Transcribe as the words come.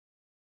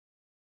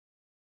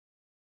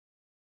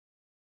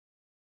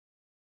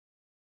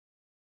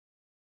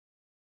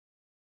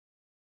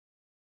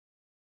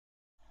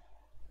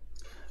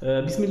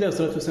Bismillah,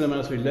 salatu wassalam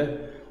ala rasulillah.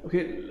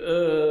 Okay,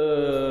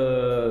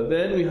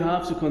 then we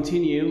have to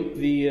continue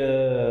the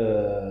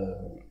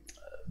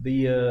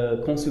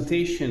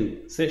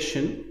consultation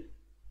session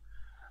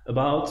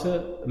about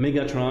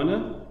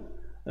Megatron.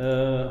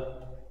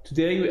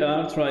 Today we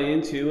are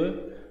trying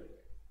to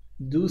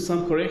do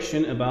some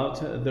correction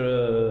about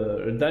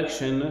the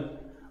reduction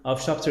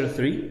of chapter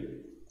 3.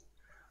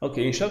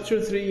 Okay, in chapter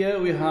 3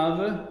 we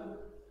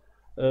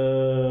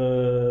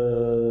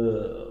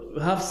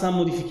have some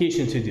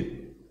modification to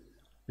do.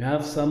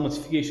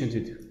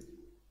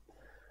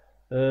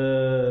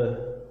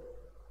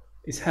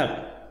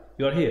 Ishaq,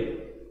 you are here.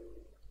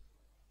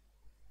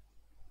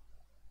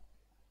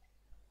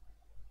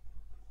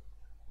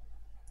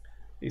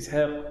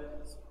 Ishaq.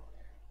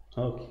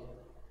 Okay.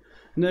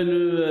 Now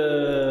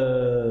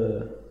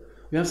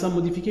we have some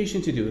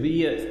modification to do.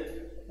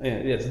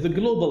 The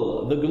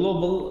global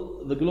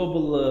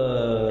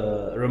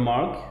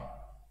remark,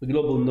 the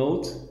global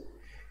note,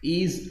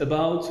 is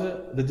about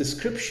the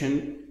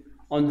description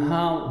on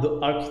how the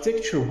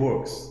architecture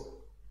works.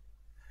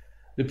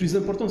 Le plus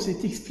important, c'est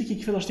d'expliquer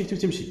comment l'architecture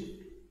tmshi.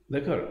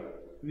 D'accord?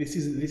 This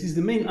is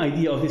the main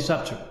idea of this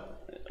chapter.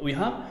 We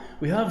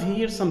have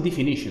here some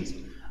definitions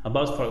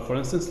about, for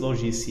instance,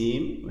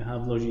 Logisim. We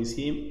have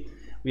Logisim.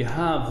 We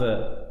have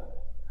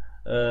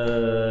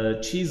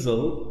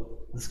chisel,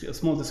 a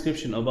small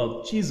description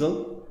about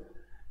chisel,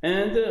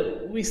 and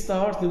we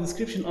start the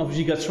description of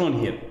Gigatron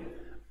here.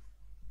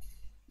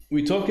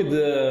 We talked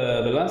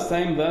the last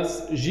time that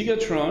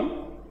Gigatron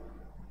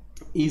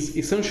is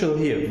essential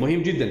here,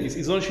 muhim jiddan, is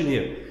essential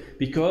here,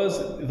 because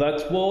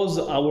that was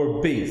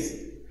our base.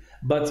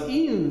 But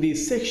in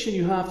this section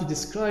you have to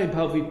describe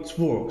how it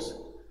works.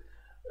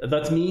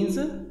 That means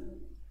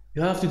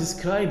you have to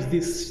describe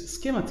these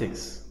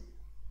schematics.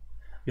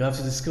 You have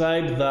to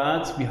describe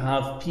that we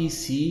have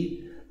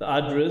PC, the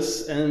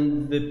address,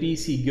 and the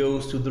PC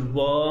goes to the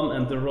ROM,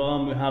 and the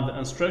ROM we have the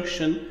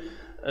instruction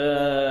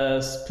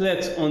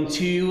split on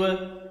two.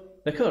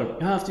 You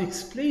have to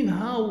explain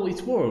how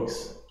it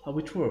works.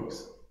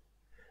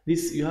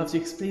 You have to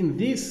explain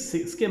these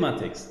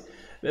schematics.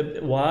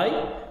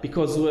 Why?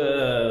 Because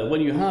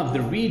when you have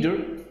the reader,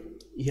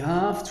 you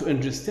have to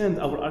understand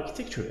our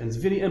architecture, and it's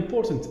very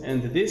important.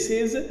 And this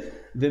is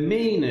the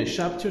main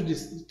chapter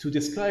to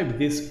describe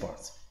this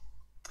part.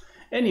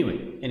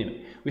 Anyway,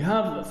 we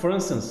have, for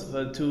instance,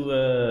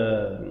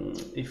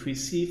 if we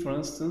see, for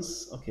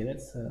instance, okay,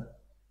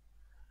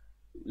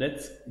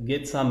 let's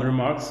get some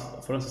remarks.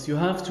 For instance, you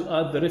have to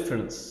add the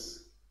reference.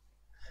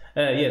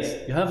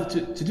 Yes, you have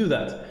to do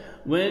that.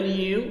 When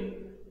you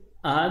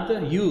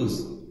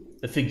use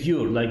a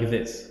figure like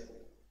this,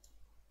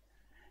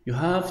 you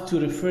have to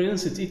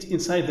reference it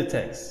inside the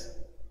text.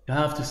 You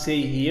have to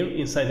say here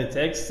inside the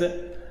text,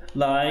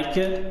 like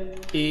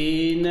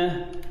in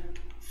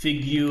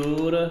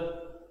figure,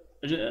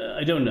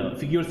 I don't know,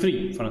 figure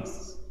 3, for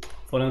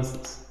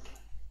instance.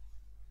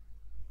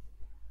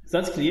 Is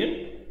that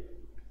clear?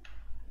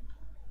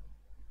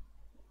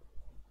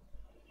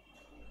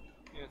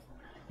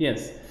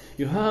 Yes.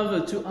 You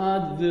have to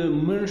add the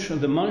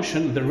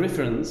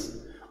reference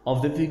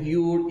of the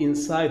figure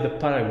inside the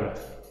paragraph.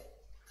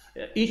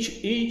 Each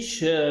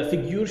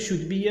figure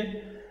should be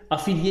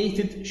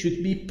affiliated,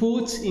 should be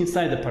put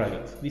inside the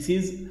paragraph. This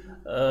is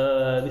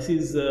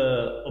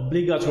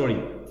obligatory.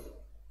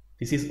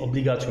 This is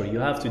obligatory. You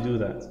have to do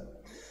that.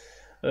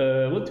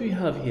 What do we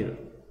have here?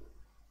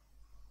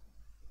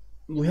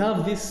 We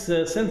have this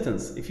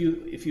sentence. If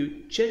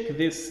you check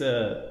this,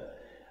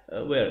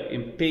 where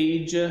in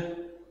page.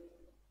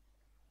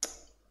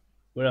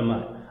 Where am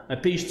I?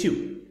 At page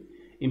 2.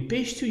 In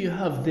page 2 you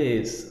have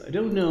this. I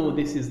don't know,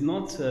 this is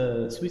not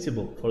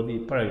suitable for the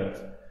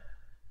paragraph.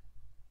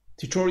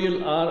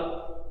 Tutorials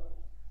are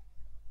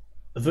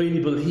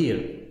available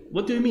here.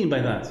 What do you mean by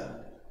that?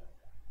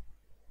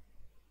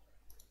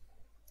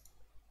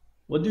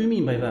 What do you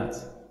mean by that?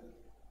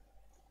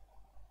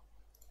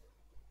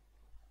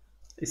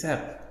 It's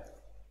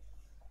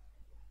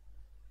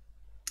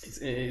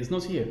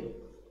not here.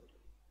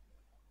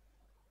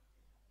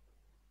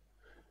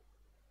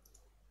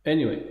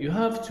 Anyway, you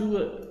have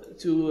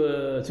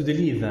to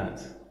delete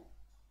that.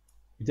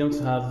 You don't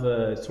have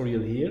a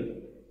tutorial here.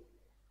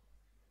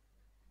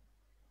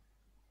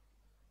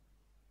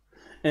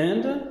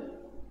 And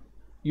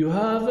you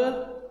have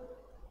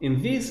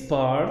in this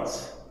part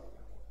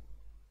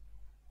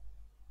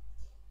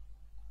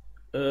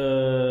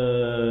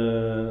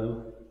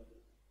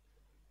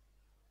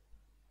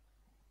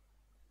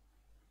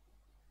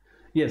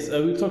yes, I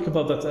will talk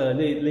about that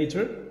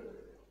later.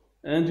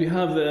 And we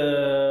have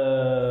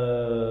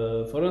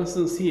for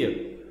instance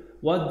here,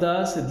 what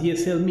does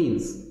DSL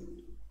means?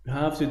 You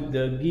have to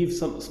give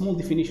some small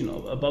definition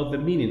about the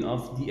meaning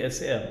of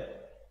DSL.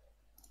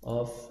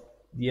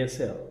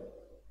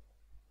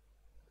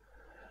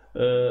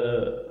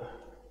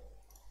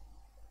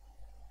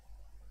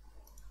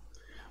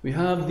 We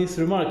have this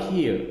remark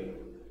here,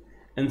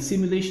 and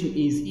simulation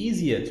is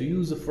easier to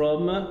use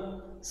from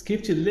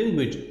scripted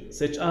language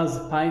such as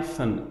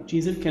Python.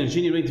 Chisel can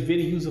generate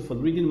very useful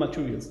reading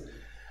materials.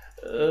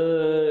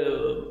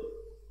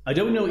 I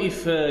don't know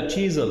if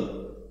chisel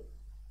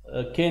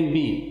can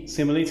be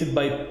simulated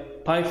by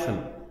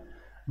Python,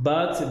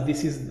 but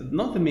this is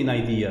not the main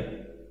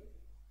idea.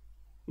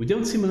 We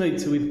don't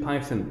simulate with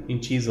Python in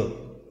chisel.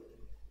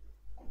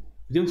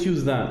 We don't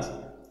use that.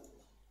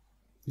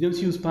 We don't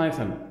use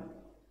Python.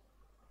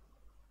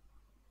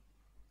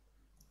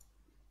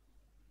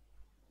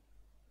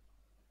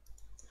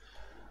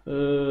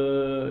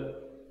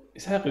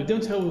 Ishaq, you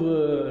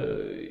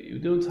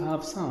don't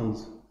have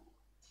sounds.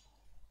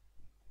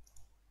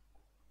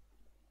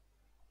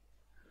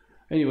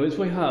 Anyways,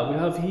 we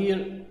have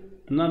here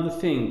another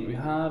thing. We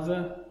have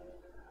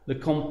the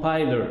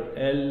compiler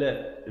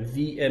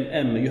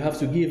LVMM. You have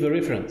to give a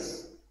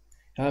reference.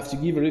 You have to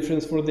give a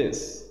reference for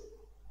this.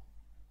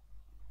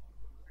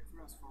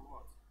 Reference for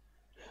what?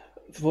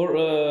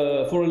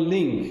 For a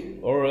link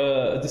or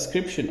a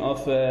description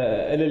of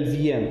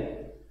LLVM,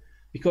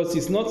 because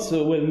it's not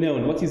so well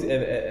known. What is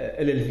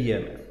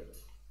LLVM?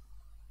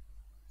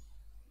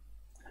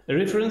 A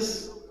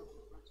reference?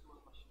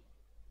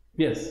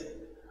 Yes,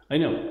 I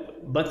know,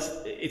 but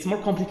it's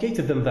more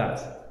complicated than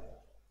that.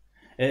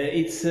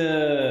 It's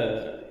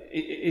a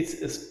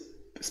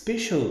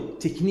special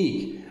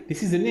technique.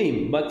 This is the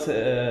name, but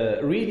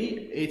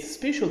really it's a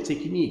special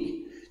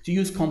technique to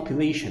use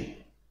compilation.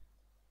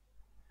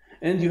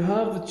 And you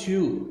have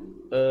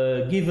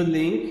to give a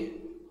link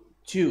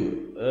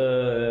to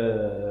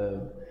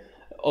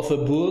of a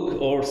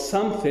book or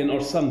something or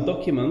some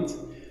document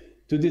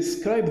to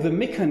describe the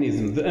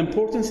mechanism. The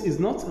importance is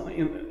not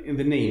in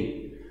the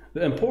name.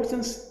 The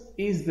importance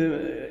is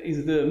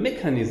the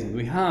mechanism.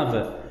 We have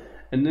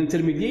an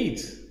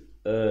intermediate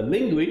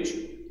language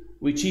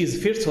which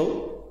is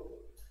fertile.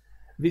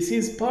 This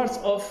is part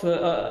of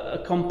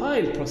a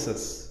compiled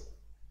process.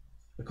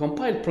 A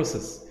compiled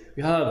process.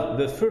 We have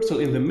the fertile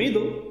in the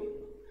middle,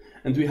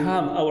 and we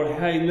have our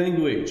high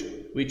language,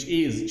 which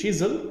is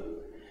chisel,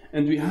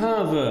 and we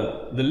have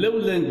the low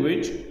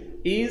language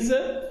is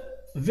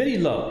very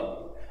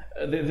low.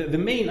 The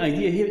main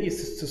idea here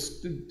is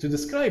to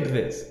describe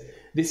this.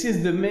 This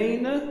is the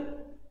main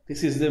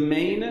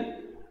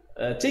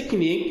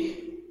technique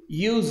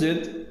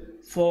used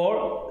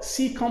for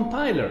C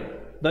compiler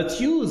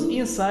that use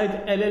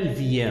inside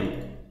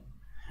LLVM.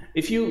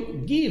 If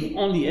you give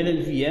only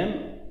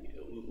LLVM,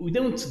 we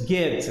don't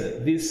get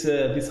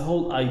this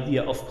whole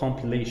idea of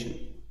compilation.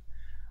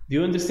 Do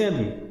you understand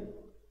me?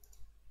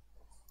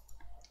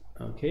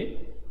 Okay.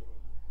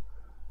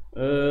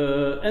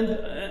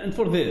 And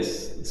for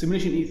this,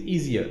 simulation is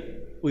easier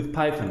with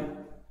Python.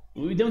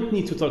 We don't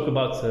need to talk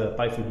about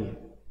Python here,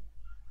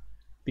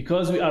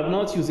 because we are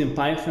not using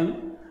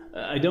Python.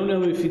 I don't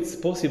know if it's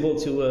possible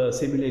to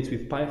simulate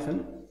with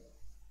Python.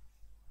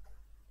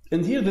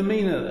 And here the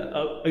main,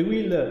 I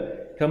will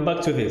come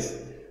back to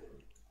this.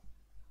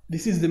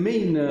 This is the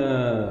main,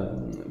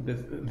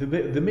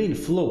 the main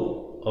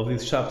flow of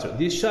this chapter.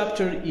 This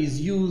chapter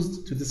is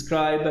used to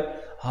describe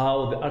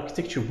how the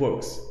architecture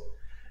works.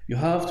 You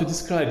have to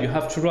describe, you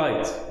have to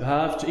write, you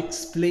have to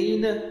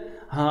explain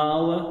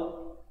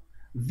how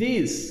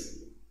this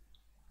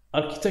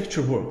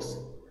architecture works.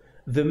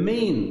 The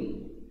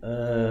main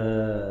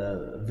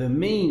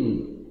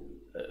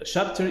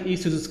chapter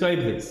is to describe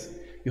this.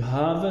 You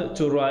have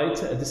to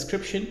write a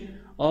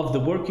description of the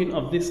working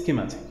of this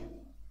schematic.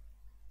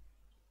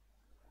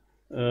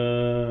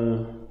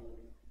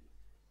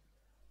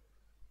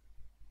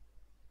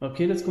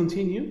 Okay, let's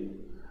continue.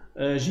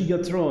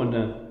 Gigatron,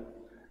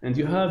 and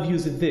you have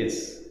used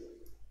this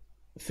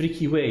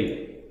freaky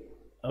way.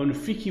 On a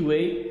freaky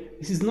way,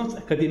 this is not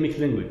academic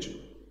language.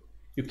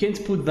 You can't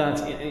put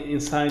that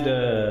inside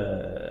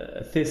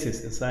a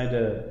thesis, inside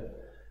a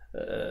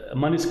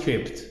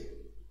manuscript.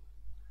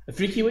 A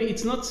freaky way,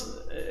 it's not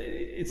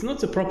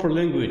a proper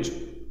language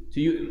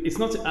to use. It's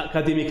not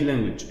academic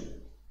language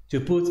to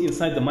put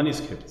inside the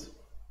manuscript.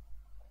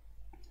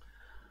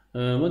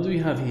 What do we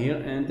have here?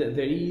 And there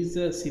is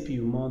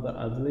CPU mod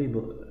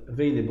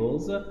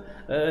availables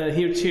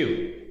here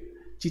too.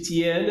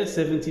 TTL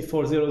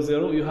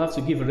 7400. You have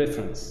to give a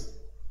reference.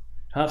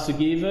 You have to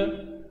give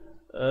a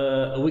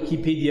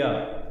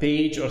Wikipedia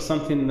page or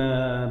something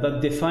that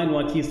define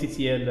what is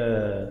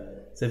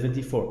TTL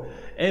 74.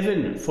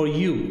 Even for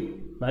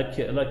you,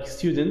 like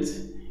students,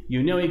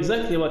 you know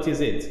exactly what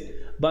is it.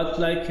 But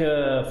like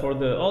for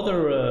the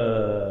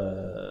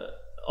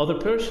other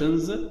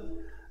persons,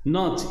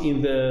 not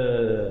in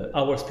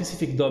our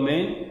specific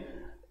domain,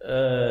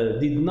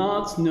 did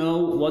not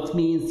know what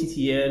means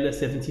TTL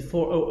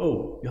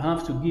 7400. You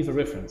have to give a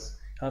reference.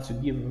 You have to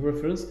give a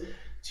reference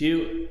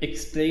to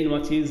explain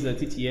what is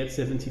TTL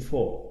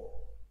 74.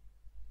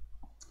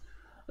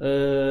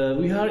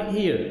 We have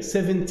here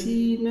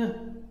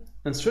 17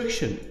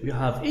 instruction. We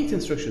have 8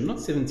 instruction, not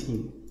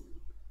 17.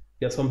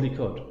 The assembly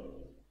code.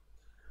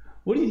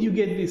 Where did you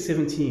get this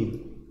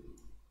 17?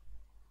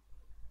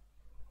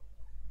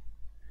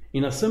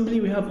 In assembly,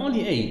 we have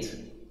only 8.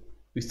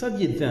 We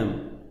studied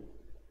them.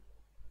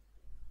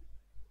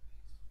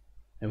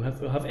 And we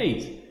have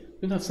 8. We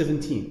don't have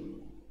 17.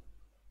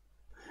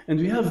 And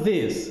we have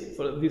this,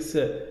 for this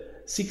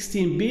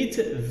 16-bit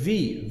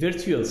V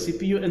virtual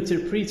CPU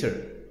interpreter.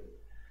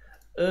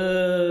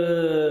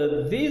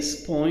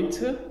 This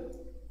point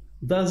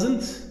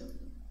doesn't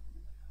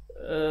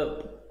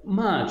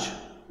match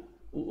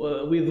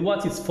with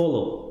what is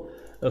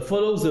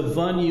follows the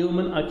von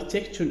Neumann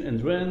architecture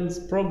and runs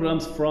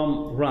programs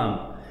from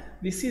RAM.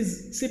 This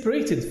is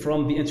separated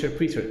from the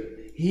interpreter.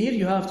 Here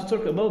you have to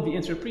talk about the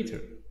interpreter.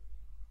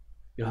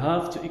 You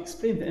have to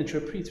explain the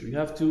interpreter. You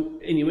have to,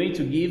 anyway,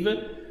 to give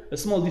a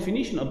small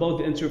definition about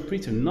the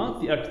interpreter,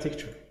 not the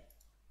architecture.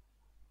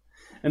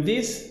 And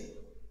this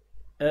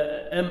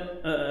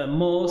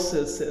MOS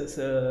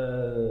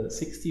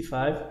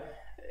 65,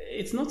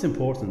 it's not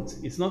important.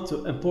 It's not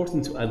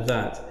important to add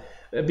that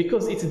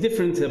because it's a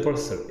different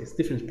processor. It's a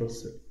different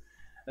processor.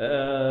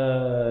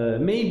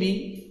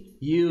 Maybe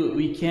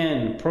we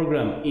can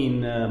program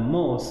in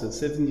MOS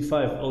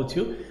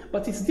 7502,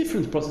 but it's a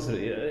different processor.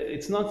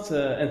 It's not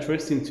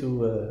interesting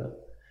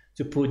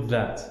to put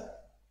that.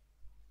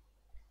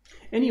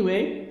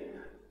 Anyway,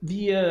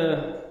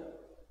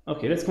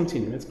 okay, let's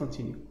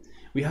continue.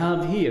 We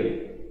have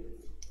here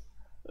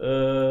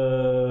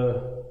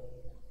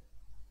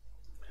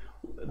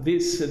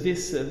this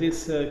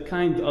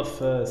kind of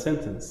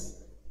sentence.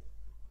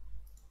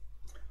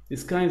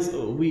 This kind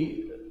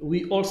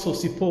we also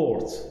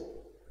support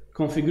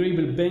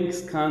configurable bank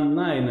scan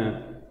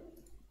 9.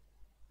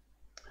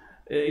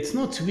 It's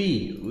not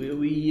you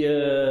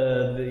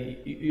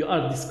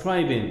are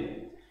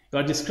describing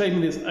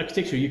this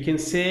architecture. You can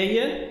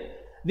say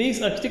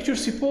this architecture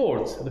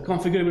supports the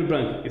configurable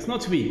bank. It's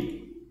not we.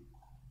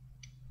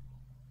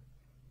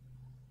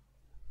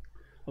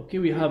 Okay,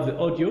 we have the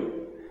audio.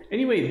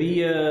 Anyway,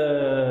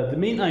 the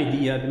main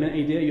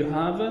idea you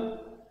have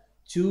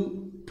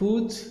to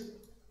put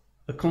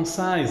a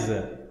concise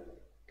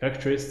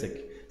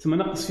characteristic. ثم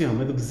نقص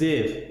فيهم هذوك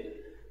بزاف.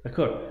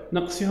 داكور،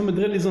 نقص فيهم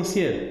غير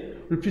ليزونسيال.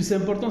 le plus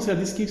important c'est la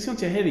description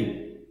تاع هذه.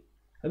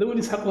 هذا هو اللي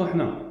نسحقوه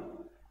حنا.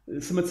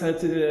 ثم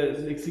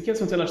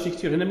الاكسبليكاسيون تاع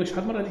الاركتيكتور. هنا ماكش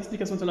حد مره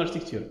الاكسبليكاسيون تاع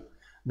الاركتيكتور.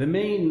 The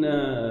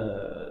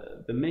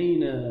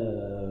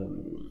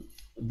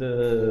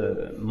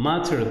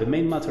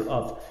main matter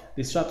of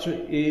this chapter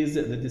is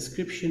the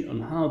description on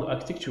how the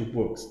architecture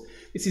works.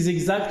 This is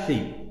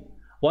exactly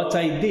what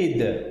I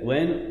did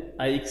when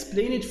I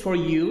explained it for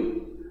you,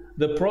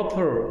 the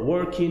proper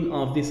working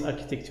of this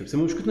architecture.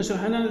 سما واش كنت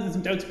نشرح انا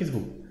لازم تعاود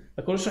تكتبوا.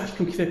 داكور شرحت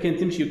لكم كيف كانت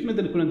تمشي وكما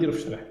كنا نديروا في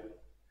الشرح.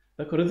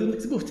 داكور لازم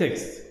نكتبوه في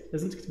تكست.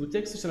 لازم تكتبوا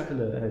تكست تشرح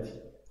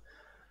هذه.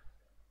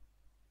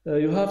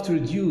 You have to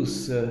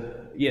reduce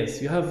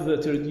yes, you have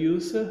to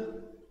reduce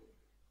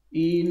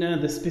in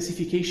the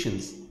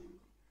specifications.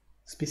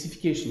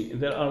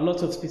 There are a lot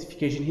of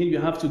specification here. You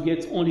have to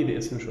get only the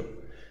essential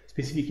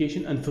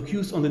specification and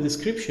focus on the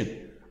description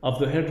of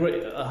the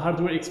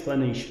hardware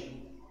explanation.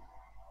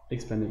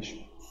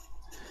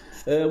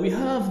 We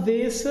have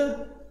this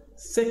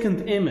second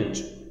image.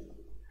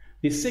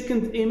 The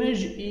second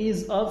image is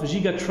of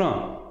Gigatron,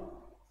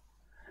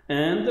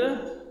 and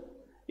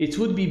it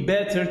would be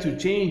better to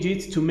change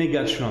it to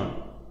Megatron.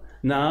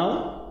 Now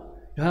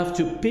you have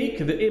to pick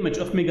the image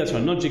of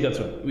Megatron, not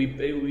Gigatron.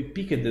 We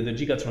picked the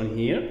Gigatron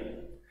here,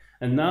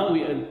 and now we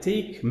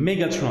take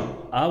Megatron,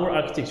 our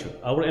architecture,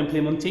 our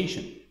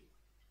implementation.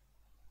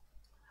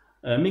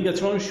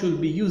 Megatron should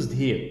be used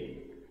here,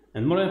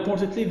 and more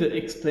importantly, the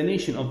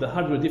explanation of the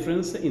hardware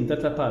difference in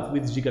data path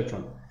with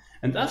Gigatron.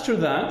 And after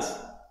that,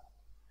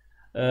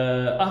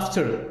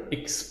 after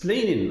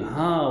explaining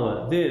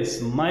how this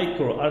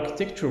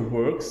microarchitecture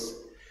works,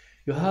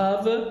 you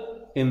have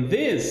in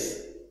this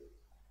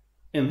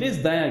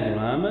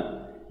diagram,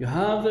 you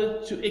have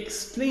to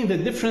explain the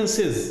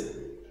differences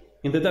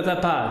in the data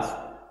path,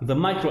 the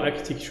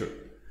microarchitecture.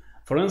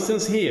 For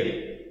instance, here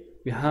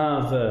we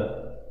have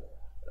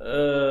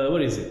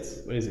what is it?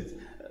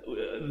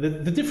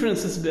 The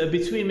differences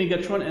between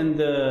Megatron and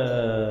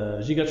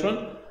Gigatron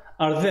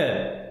are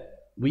there.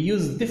 We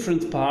use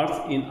different parts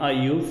in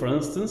IU, for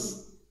instance.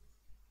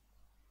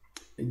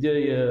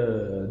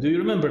 Do you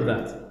remember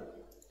that?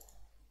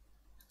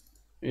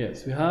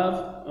 Yes, we have.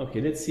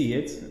 Okay, let's see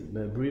it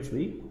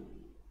briefly.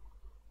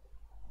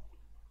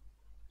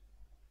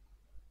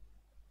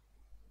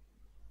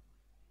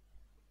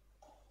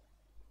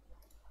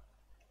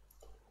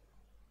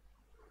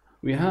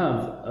 We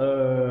have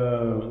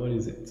what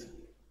is it?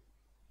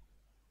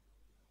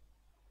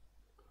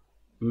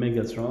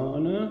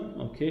 Megatron.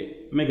 Okay,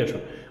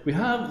 Megatron. We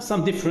have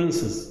some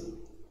differences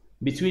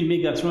between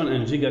Megatron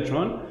and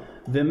Gigatron.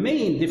 The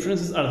main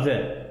differences are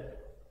there.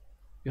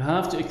 You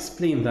have to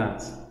explain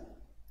that.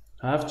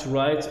 I have to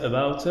write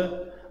about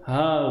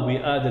how we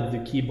added the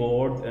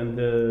keyboard and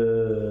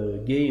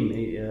the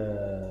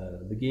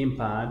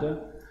gamepad,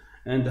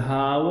 and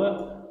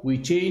how we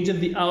changed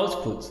the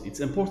output. It's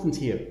important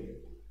here.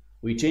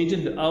 We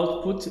changed the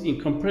output in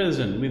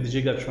comparison with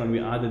Gigatron. We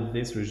added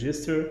this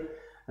register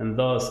and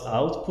those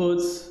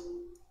outputs.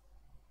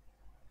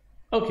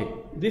 Okay,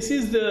 this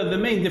is the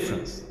main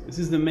difference. This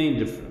is the main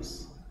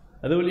difference.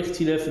 هذا هو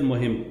الاختلاف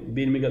المهم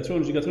بين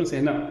ميجاترون وجيجاترون.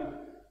 هنا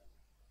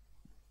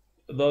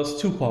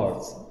those two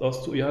parts,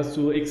 you have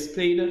to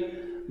explain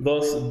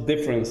those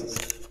differences.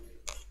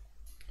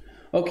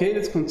 Okay,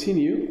 let's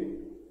continue.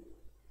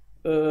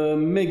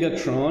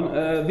 Megatron.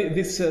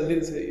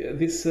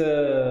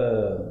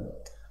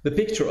 The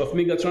picture of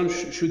Megatron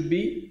should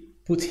be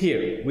put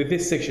here with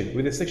this section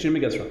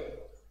Megatron.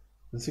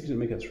 The section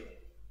Megatron.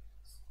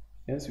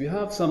 Yes, we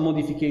have some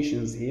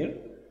modifications here.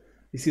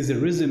 This is a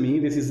resume.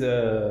 This is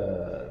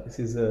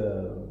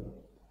a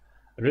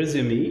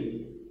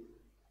resume.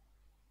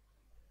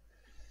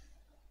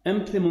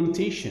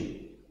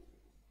 Implementation.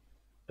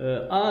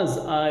 As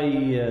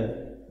I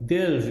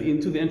delve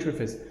into the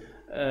interface,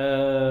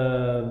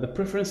 the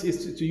preference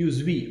is to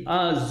use we,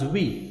 as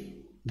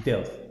we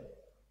delve.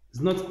 It's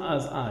not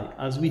as I,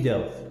 as we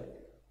delve.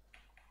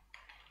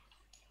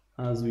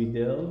 As we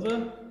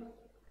delve,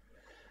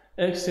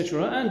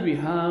 etc. And we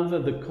have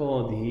the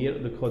code here,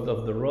 the code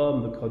of the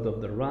ROM, the code of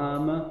the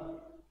RAM,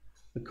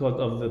 the code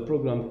of the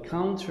program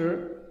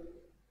counter.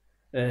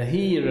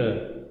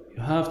 Here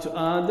you have to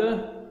add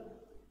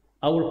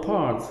our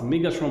part,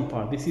 Megatron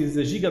part. This is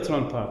the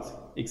Gigatron part,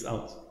 X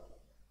out.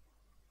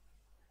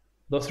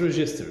 Those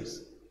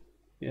registers,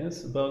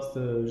 yes, about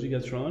the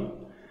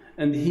Gigatron.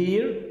 And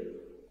here,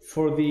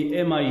 for the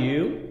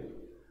MIU,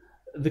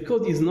 the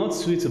code is not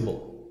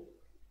suitable.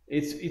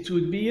 It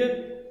would be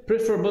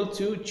preferable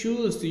to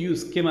choose to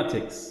use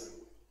schematics,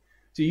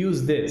 to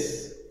use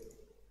this.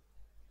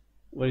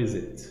 Where is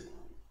it?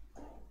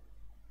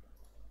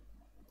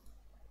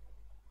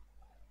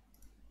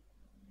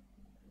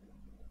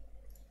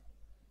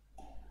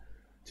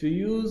 To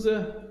use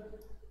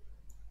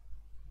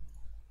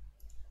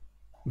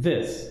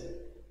this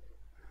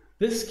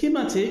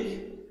schematic.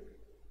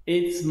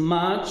 It's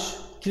much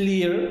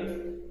clearer.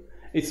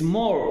 It's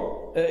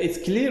more. It's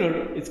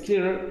clearer. It's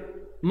clearer.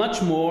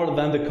 Much more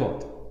than the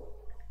code.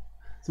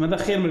 هذا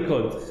خير من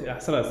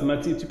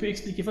الكود. Tu peux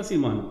expliquer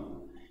facilement.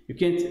 You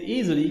can't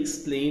easily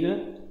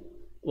explain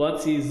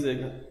what is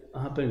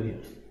happening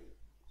here.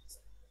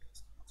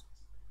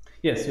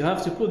 Yes, you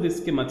have to put the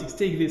schematics.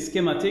 Take the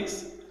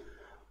schematics.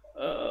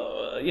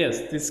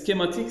 Yes, the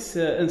schematics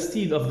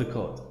instead of the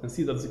code,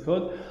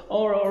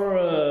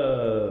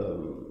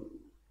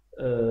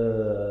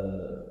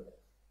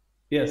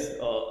 yes,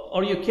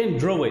 or you can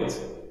draw it,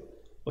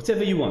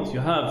 whatever you want.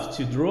 You have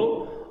to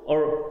draw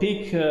or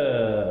pick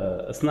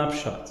a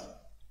snapshot,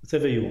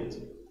 whatever you want.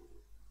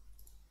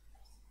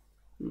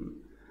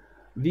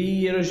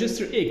 The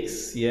register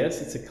X, yes,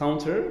 it's a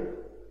counter.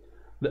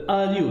 The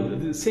ALU,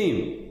 the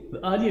same. The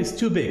ALU is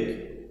too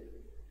big.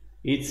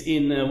 It's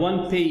in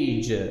 1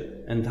 page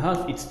and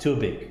half, it's too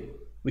big.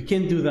 We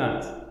can't do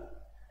that.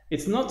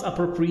 It's not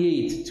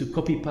appropriate to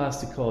copy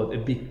paste the code, a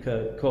big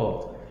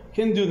code. You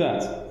can't do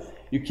that.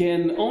 You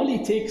can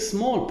only take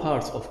small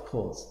parts of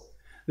codes.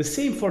 The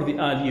same for the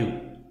ALU.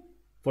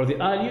 For the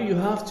ALU, you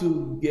have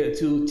to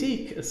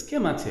take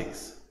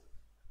schematics.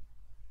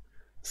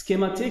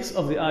 Schematics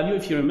of the ALU,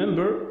 if you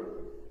remember,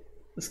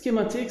 the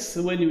schematics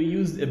when we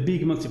used a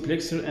big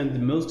multiplexer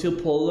and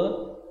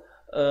multiple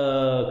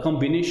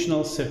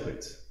combinational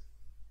circuit.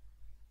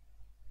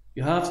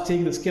 You have to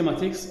take the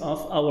schematics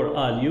of our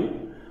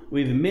ALU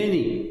with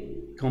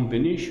many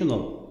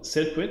combinational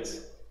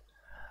circuits,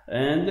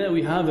 and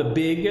we have a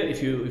big.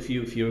 If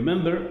you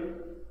remember,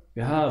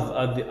 we have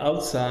at the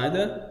outside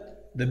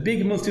the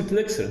big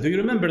multiplexer. Do you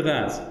remember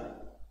that?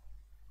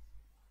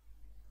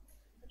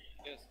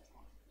 Yes.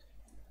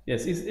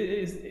 Yes,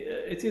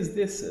 it is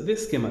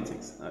this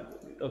schematics.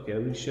 Okay, I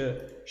will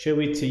show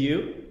it to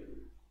you.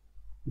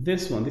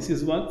 This one, this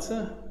is what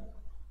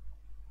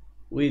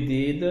we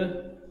did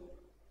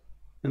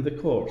in the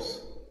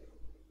course.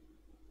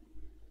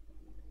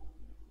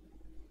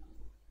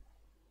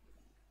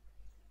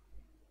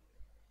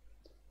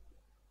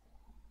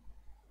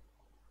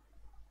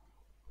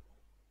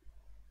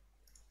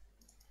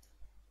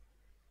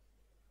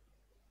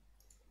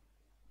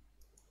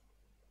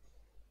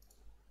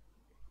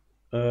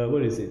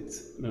 Where is it?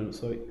 No,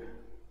 sorry.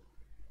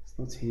 It's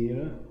not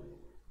here.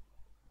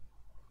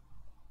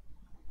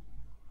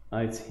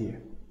 It's here.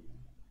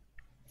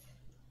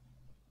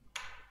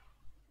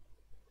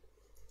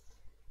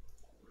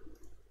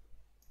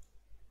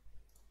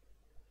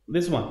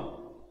 This one.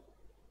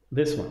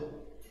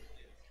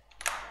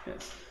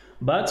 Yes.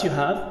 But you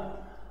have,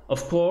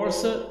 of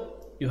course,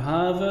 you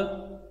have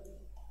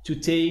to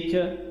take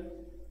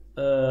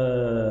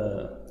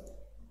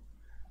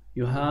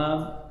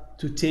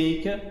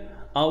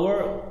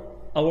our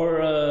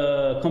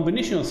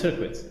combinational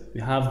circuit. We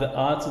have the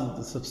AT,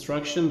 the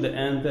subtraction, the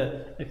AND,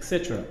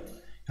 etc.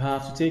 You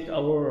have to take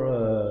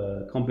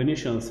our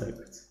combinational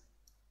circuits.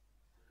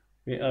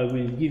 Okay, I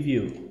will give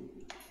you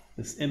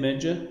this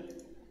image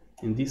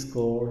in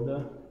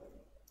Discord.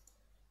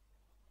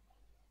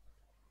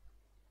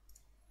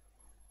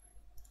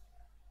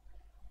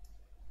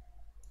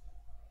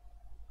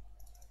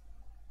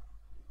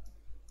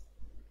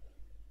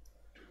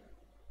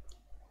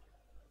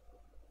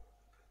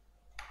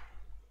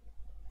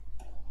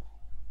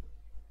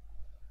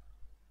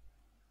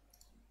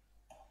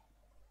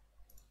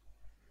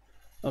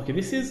 Okay,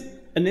 this is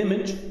an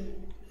image,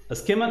 a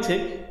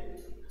schematic,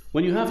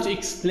 when you have to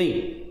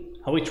explain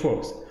how it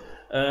works.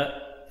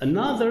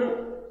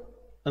 Another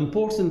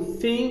important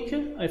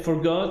thing I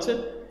forgot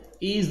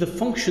is the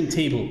function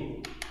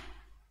table.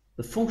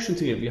 The function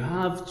table, you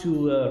have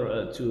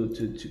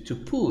to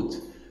put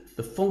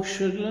the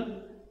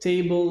function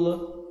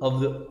table of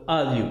the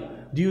value.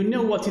 Do you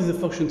know what is the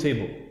function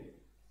table?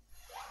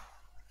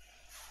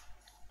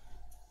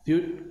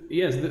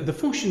 Yes, the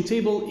function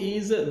table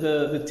is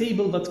the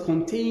table that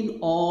contains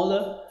all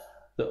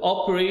the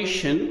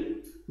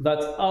operation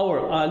that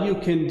our value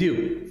can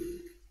do.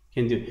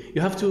 You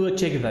have to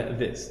check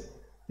this.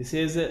 This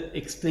is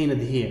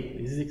explained here.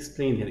 This is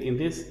explained here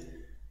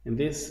in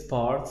this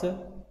part.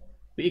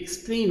 We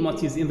explain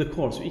what is in the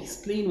course. We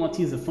explain what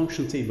is a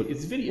function table.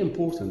 It's very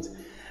important.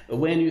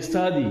 When you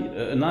study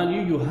an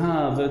value, you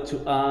have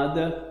to add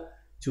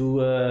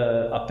to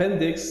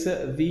appendix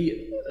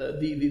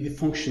the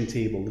function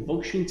table. The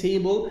function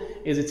table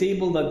is a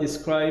table that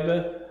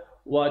describes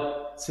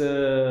what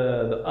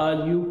the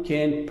value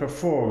can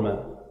perform,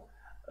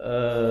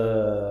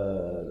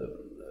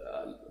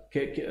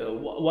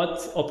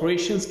 what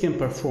operations can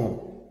perform.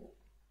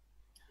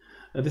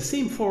 The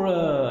same for,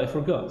 I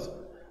forgot,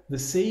 the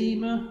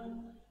same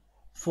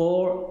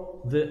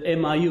for the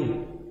MAU.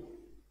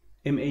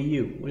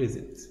 What is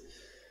it?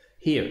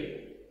 Here.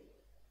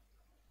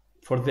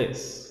 For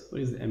this,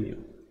 what is the MU?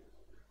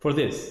 For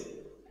this,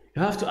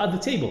 you have to add the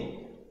table.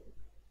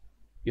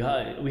 We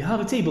have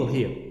a table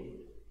here.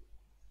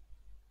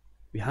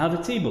 We have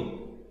a table.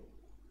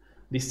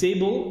 This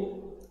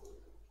table,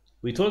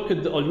 we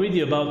talked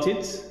already about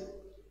it.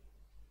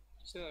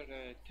 Sir,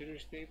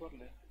 truth table.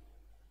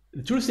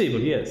 The truth table,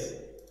 yes.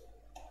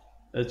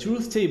 A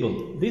truth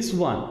table. This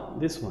one.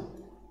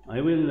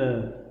 I will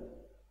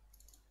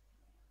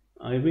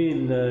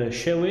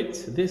show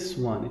it. This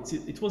one.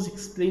 It was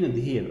explained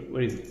here.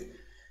 Where is it?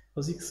 It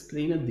was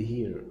explained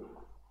here.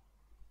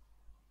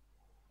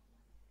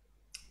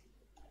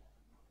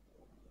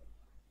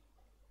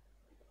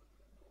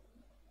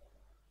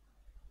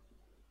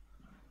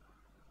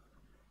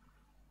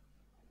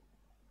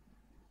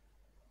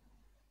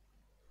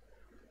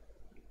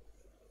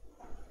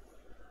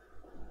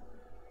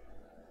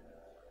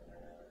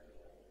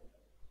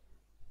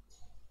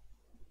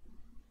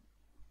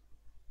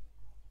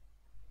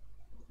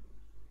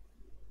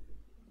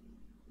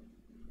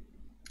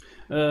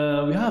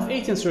 We have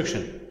 8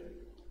 instructions.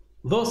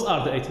 Those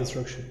are the 8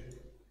 instructions.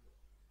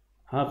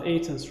 Have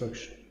 8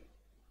 instructions.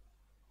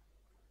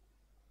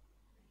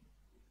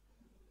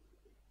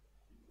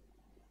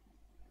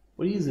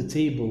 What is the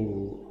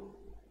table?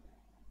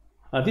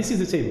 This is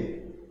the table.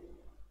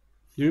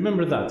 You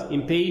remember that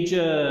in page.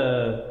 You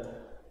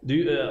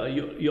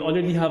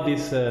already have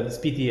this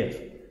PDF.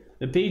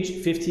 Page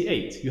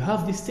 58. You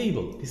have this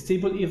table. This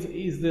table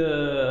is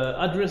the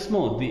address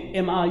mode, the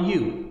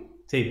MIU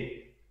table.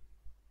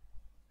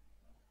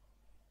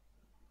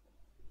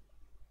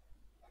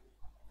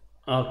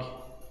 Okay,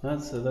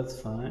 that's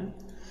fine.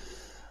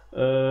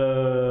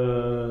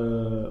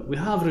 We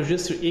have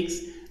register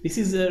X. This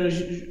is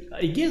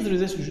I guess the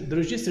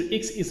register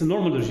X is a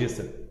normal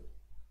register.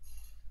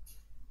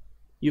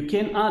 You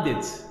can add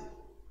it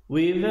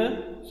with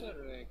Sir,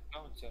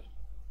 counter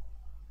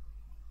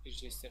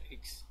register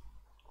X.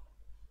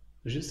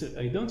 Register.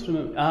 I don't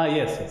remember.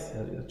 Yes.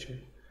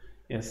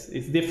 Yes,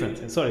 it's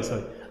different. Sorry.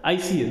 I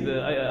see.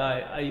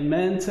 I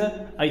meant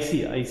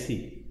IC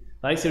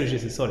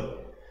register. Sorry.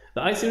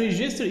 The IC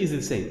register is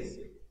the same.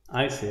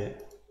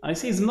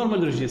 IC is a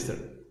normal register.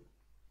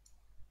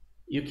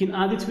 You can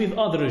add it with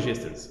other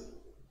registers.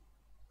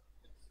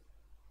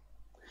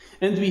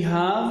 And we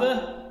have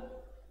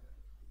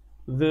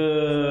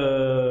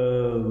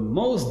the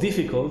most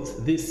difficult,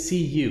 this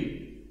CU.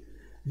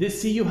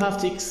 This CU have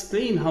to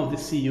explain how the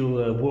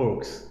CU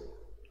works.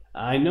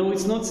 I know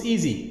it's not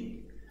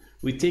easy.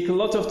 We take a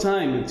lot of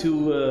time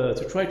to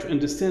try to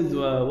understand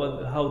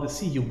how the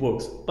CU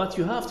works, but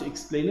you have to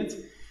explain it.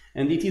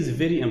 And it is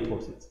very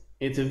important.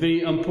 It's very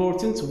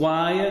important.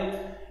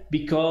 Why?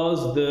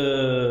 Because the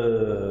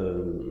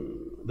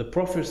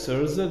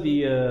professors,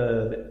 the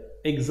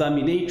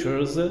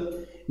examinators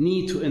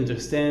need to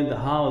understand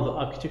how the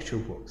architecture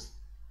works.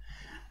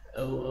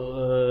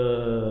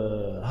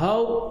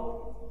 How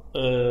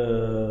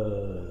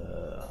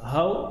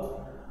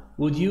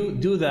would you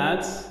do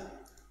that?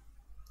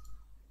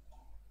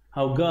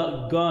 How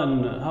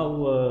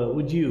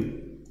would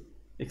you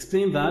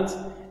explain that?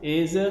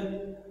 Is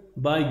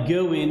by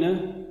going,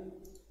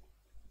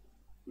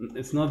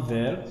 it's not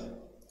there,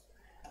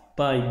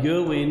 by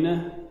going,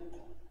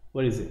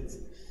 where is it?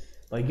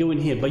 By going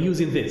here, by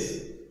using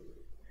this.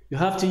 You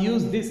have to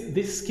use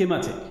this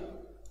schematic.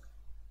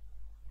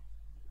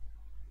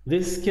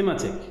 This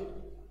schematic.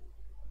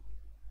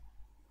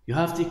 You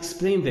have to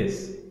explain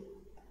this.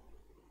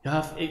 You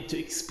have to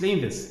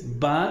explain this,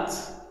 but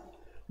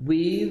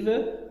with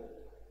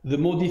the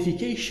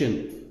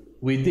modification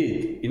we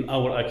did in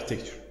our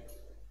architecture.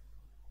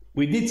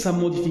 We did some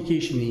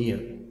modification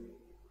here.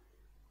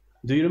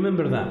 Do you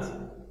remember that?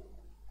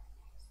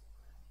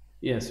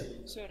 Yes.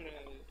 Sir,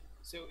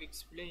 so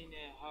explain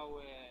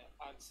how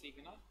add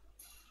signal.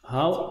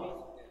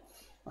 How?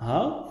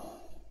 How?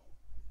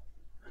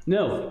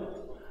 No.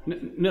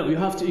 No, you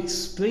have to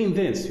explain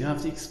this. You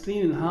have to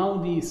explain how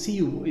the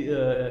CU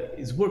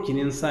is working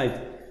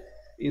inside.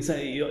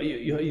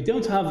 You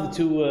don't have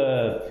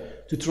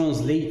to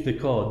translate the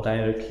code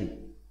directly.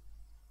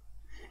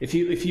 If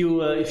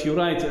you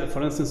write,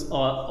 for instance,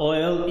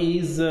 oil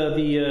is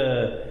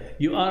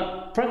you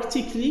are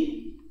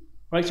practically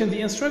writing the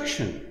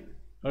instruction,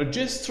 or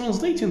just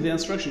translating the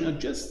instruction, or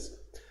just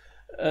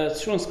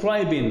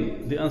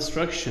transcribing the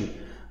instruction.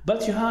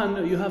 But you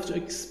have to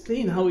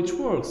explain how it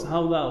works,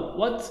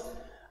 what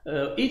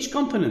each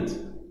component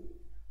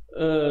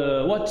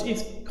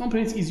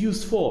is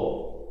used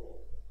for.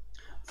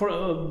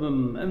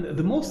 And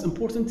the most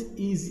important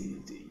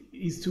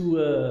is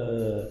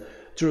to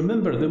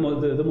remember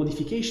the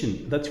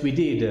modification that we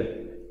did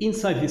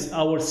inside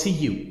our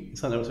CU.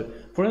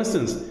 For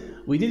instance,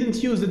 we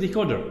didn't use the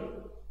decoder.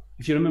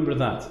 If you remember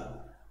that,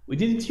 we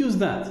didn't use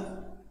that.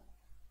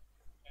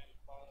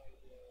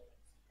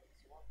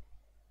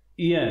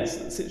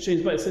 Yes,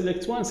 change by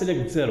select 1,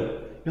 select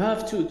 0. You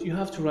have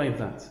to write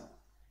that.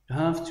 You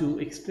have to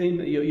explain.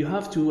 You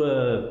have to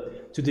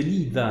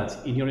delete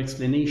that in your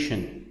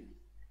explanation.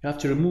 You have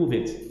to remove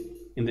it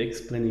in the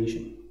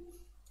explanation.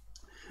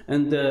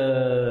 And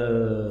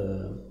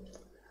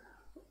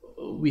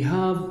we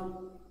have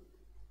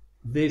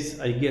this,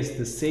 I guess,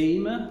 the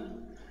same.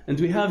 And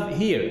we have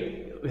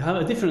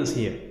a difference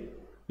here.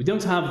 We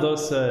don't have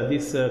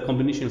this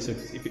combination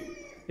circuits.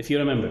 If you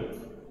remember.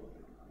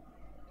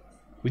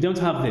 We don't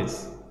have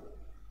this.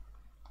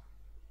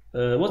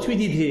 What we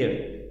did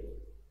here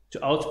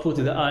to output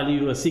the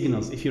ALU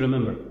signals, if you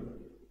remember.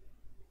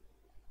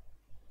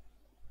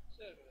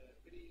 Sir,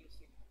 3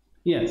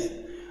 signals.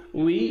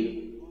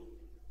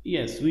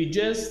 Yes, we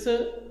just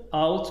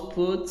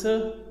output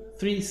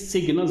 3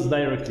 signals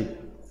directly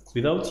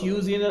without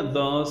using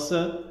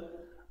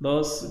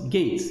those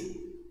gates.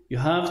 You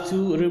have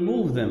to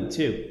remove them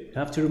too. You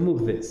have to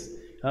remove this.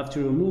 You have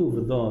to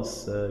remove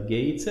those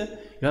gates.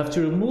 You have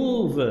to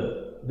remove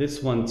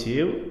this one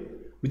too.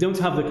 We don't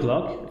have the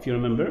clock, if you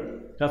remember.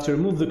 You have to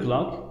remove the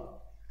clock.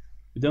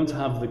 We don't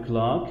have the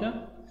clock.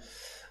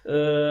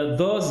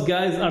 Those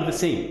guys are the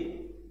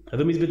same.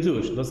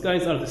 Those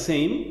guys are the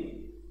same.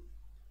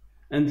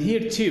 And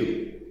here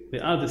too, they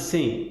are the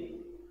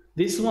same.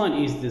 This one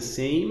is the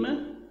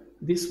same.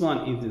 This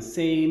one is the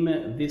same.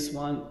 This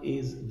one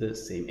is the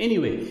same.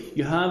 Anyway,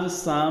 you have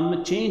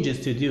some changes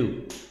to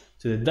do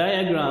to the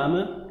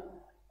diagram,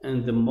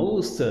 and the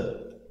most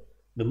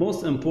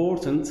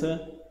important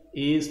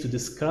is to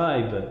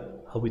describe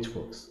how it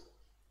works.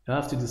 You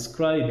have to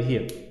describe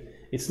here.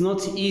 It's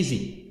not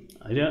easy.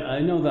 I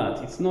know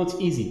that it's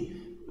not easy.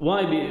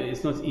 Why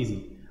it's not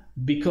easy?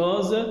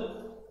 Because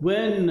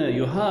when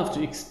you have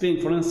to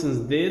explain, for instance,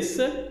 this,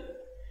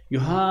 you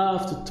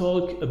have to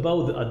talk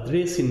about the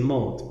addressing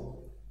mode.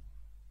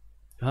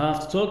 You have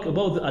to talk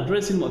about the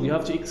addressing mode. You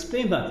have to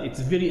explain that. It's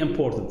very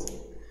important.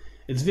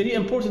 It's very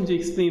important to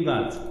explain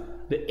that.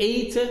 The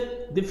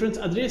 8 different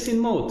addressing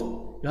mode.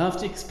 You have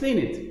to explain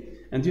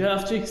it. And you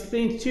have to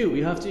explain too.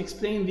 You have to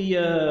explain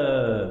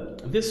the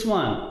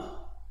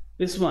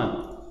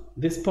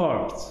this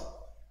part.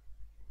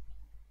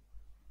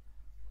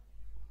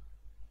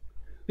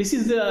 This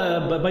is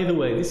the, by the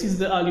way, this is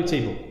the ALU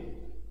table.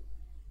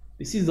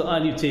 This is the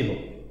ALU table.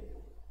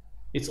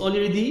 It's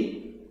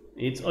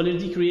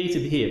already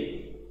created here.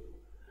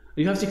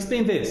 You have to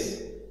explain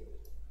this.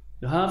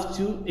 You have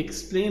to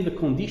explain the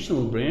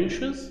conditional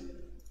branches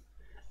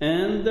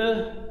and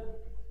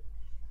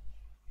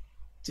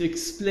to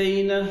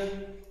explain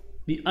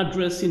the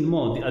addressing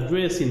mode, the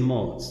addressing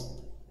modes.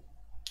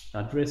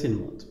 Addressing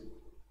mode.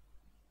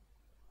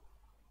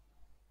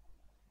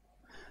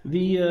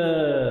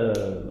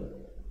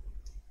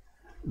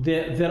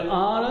 There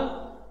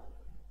are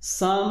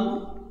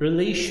some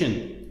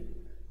relation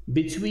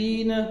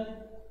between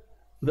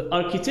the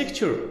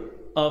architecture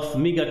of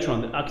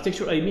Megatron. The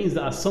architecture, I mean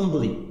the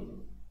assembly,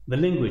 the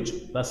language,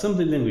 the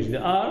assembly language.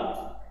 There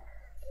are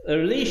a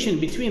relation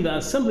between the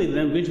assembly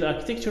language, the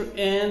architecture,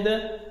 and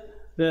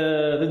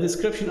the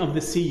description of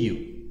the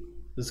CU.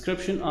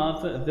 Description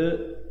of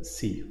the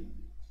CU.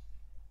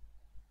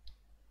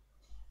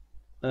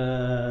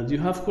 Do you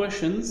have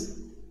questions?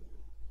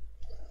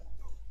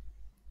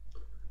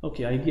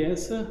 Okay, I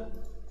guess.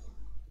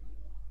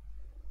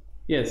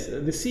 Yes,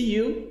 the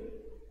CU,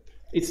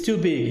 it's too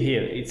big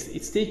here.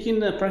 It's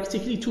taking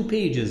practically 2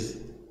 pages.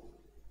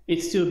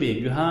 It's too big.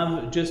 You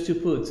have just to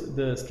put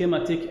the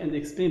schematic and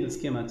explain the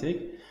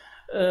schematic.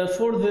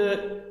 For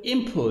the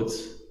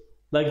inputs,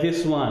 like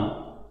this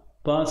one,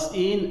 pass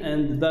in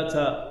and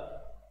data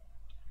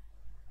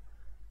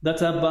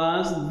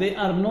bus, they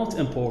are not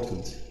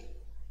important.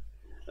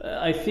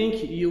 I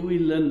think you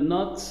will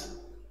not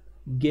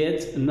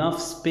get enough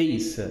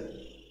space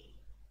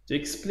to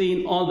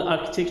explain all the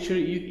architecture.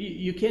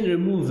 You can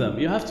remove them.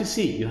 You have to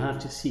see.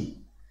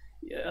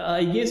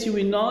 I guess you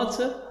will not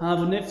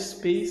have enough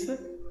space.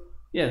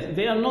 Yes,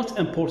 they are not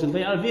important.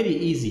 They are very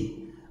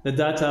easy. The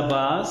data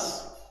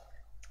bus.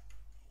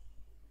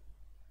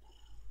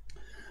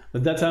 The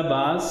data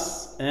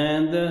bus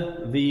and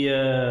the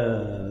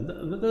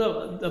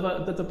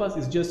data bus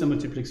is just a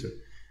multiplexer,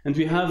 and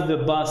we have the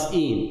bus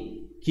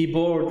in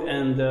keyboard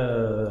and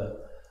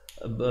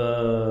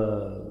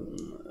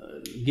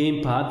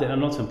gamepad. They are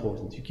not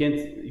important. You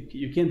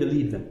can't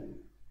delete them.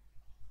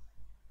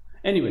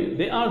 Anyway,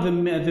 they are the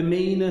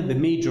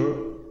major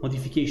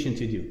modification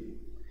to do,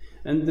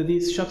 and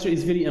this chapter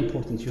is very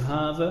important. You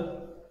have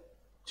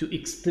to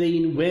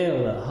explain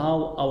well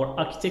how our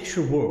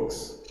architecture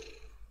works.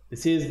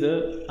 This is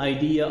the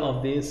idea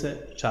of this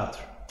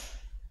chapter.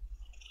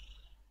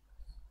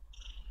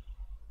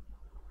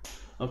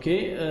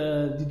 Okay,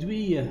 did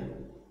we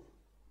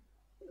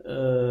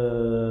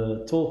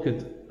talk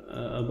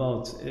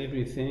about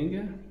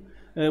everything?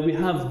 We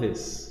have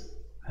this.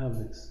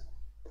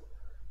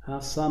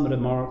 Have some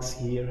remarks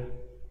here.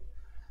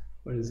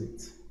 Where is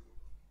it?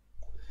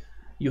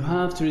 You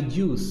have to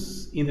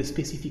reduce in the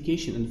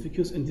specification and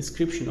focus in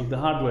description of the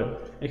hardware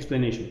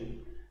explanation.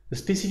 The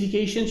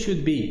specification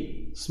should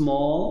be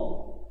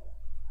small.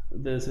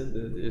 This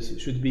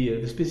should be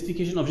the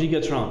specification of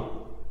Gigatron.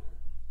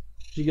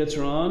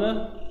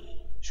 Gigatron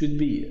should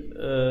be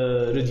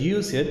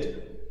reduced,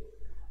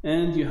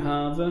 and you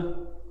have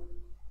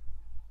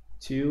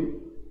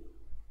to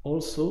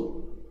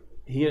also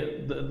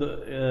here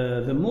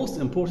the most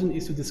important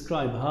is to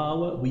describe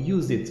how we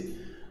use it,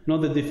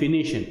 not the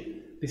definition.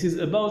 This is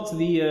about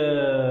the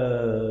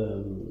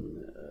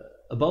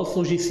about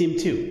Logisim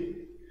too.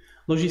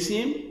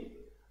 Logisim,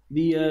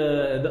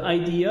 the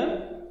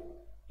idea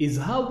is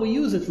how we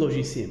use it.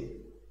 Logisim.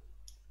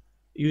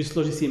 Use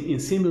Logisim in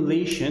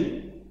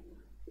simulation.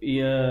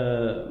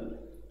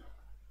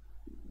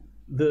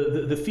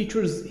 The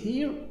features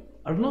here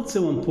are not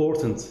so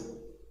important.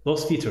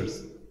 Those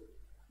features,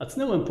 that's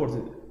not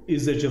important.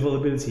 Usage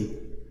availability.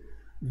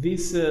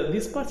 This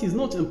part is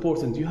not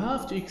important. You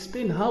have to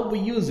explain how we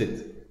use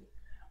it.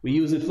 We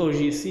use it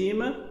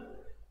Logisim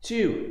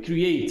to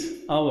create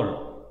our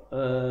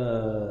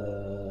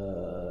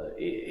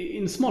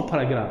in small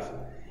paragraph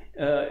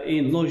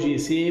in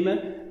Logisim,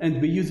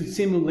 and we use it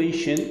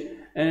simulation,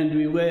 and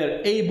we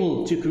were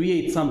able to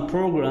create some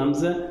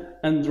programs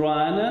and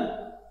run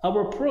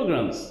our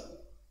programs.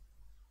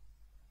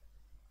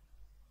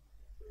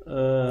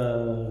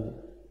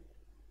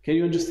 Can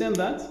you understand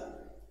that?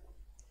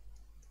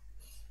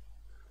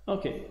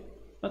 Okay,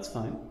 that's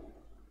fine.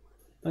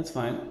 That's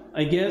fine.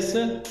 I guess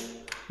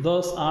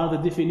those are the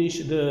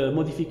definition, the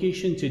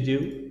modification to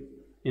do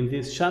in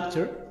this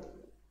chapter.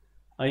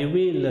 I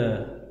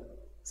will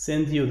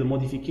send you the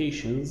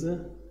modifications.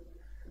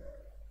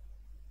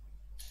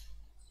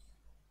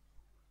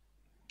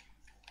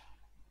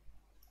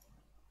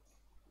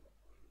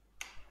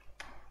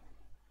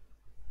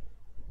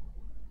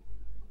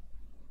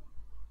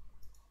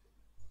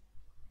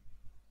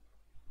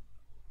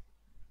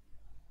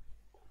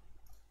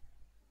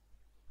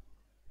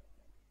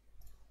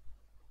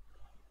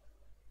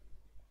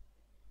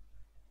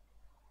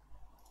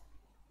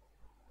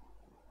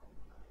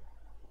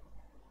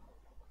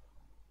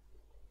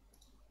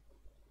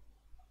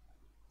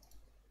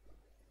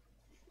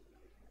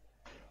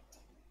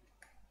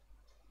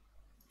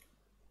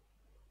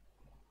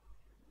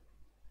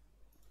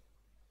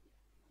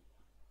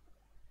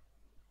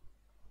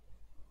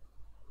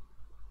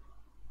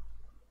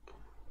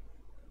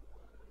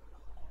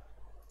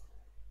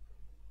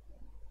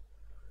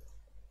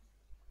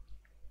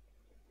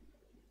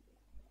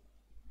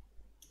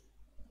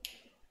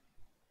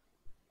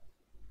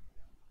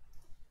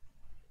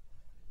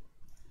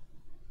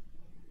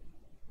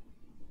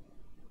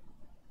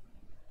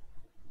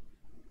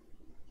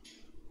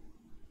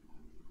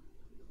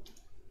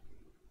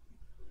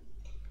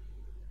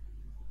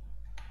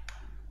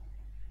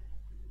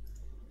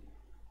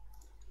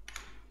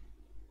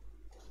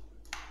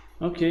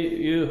 Okay,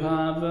 you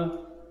have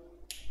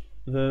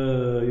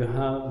the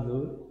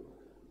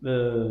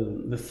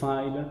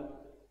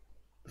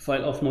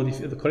file of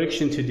the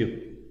correction to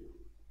do.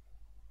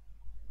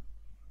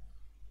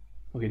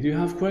 Okay, do you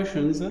have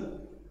questions?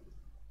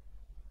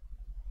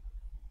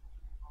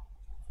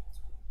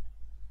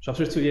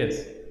 Chapter 2,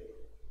 yes.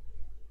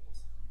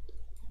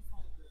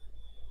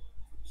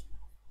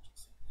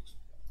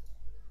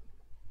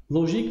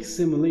 Logic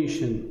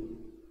simulation.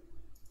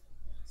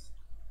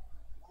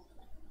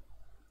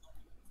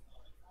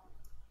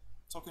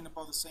 Talking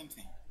about the same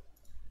thing.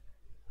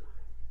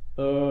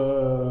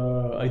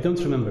 I don't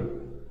remember.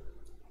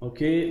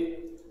 Okay,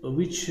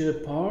 which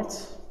part?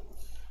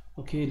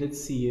 Okay, let's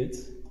see it.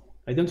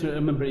 I don't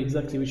remember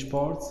exactly which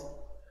part.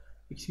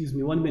 Excuse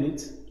me, 1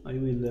 minute. I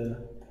will.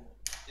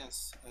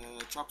 Yes,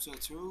 chapter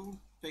 2,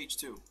 page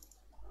 2.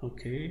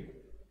 Okay.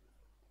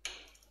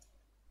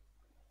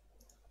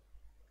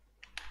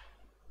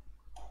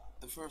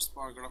 The first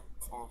paragraph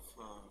of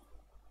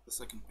the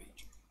second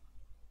page.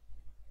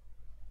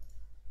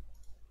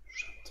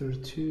 Chapter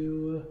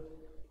 2.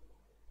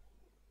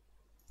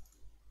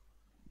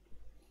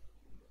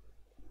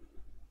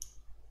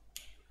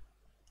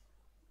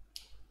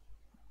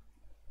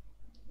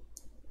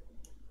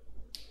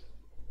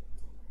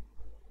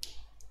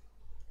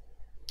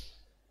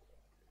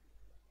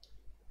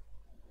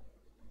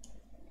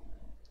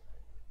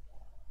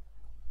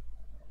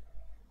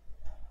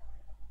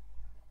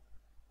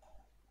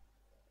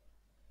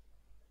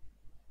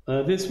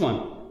 This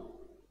one.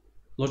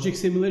 Logic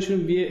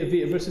simulation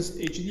versus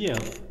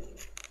HDL.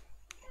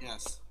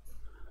 Yes.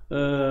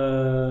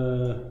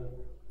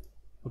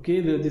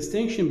 Okay, the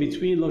distinction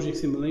between logic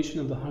simulation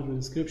and the hardware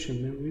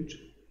description language.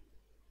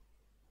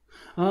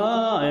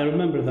 I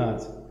remember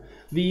that.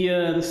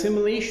 The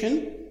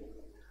simulation,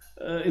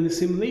 in the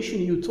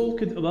simulation you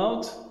talked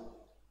about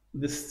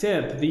the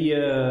step,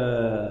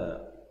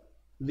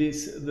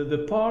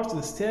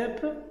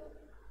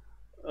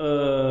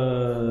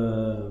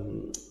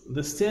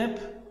 the step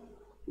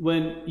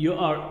when you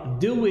are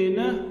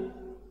doing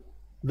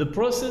the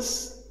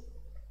process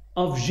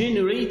of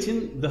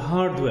generating the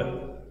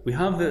hardware. We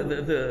have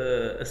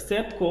the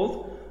step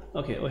called,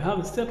 okay, we have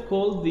a step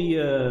called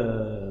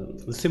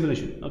the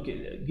simulation.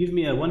 Okay, give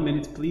me 1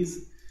 minute,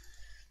 please.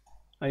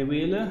 I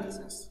will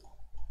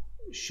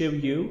show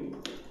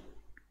you.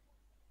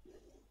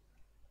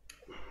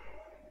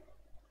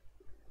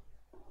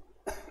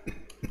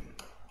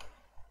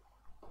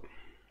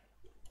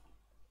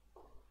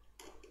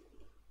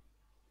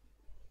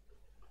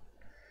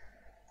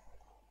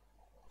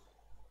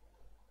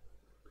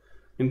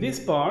 In this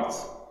part,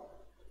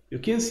 you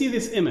can see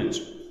this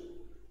image.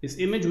 This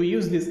image, we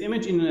use this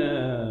image in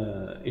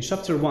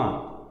chapter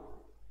 1,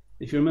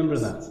 if you remember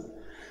that.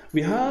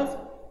 We have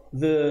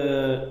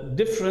the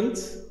different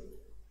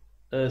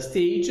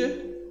stage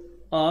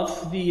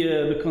of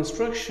the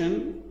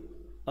construction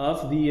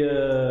of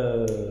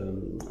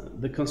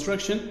the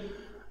construction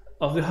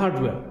of the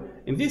hardware.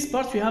 In this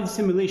part, we have the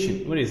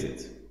simulation. Where is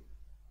it?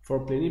 For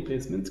planning,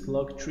 placement,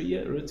 clock tree,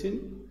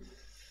 routine,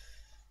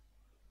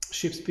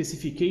 ship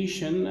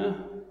specification,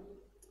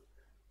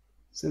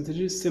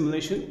 percentages,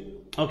 simulation.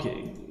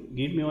 Okay,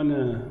 give me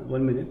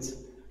 1 minute.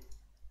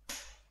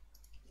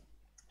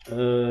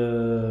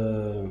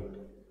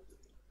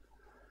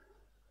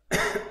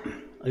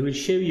 I will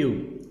show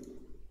you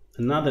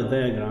another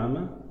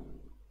diagram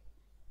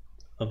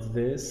of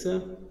this,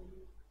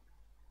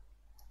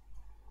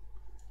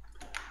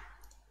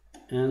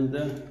 and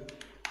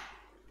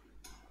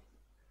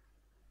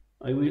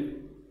I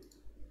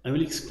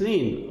will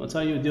explain what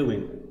are you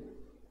doing.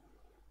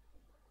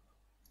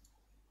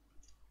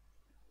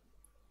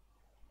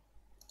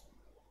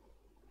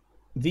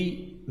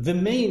 The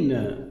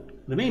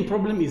main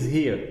problem is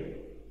here.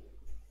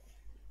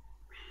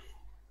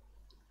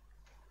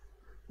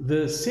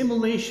 The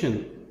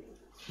simulation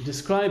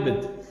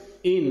described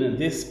in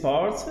this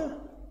part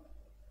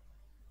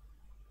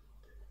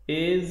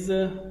is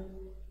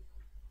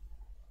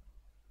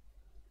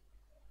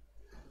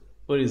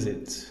what is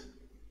it?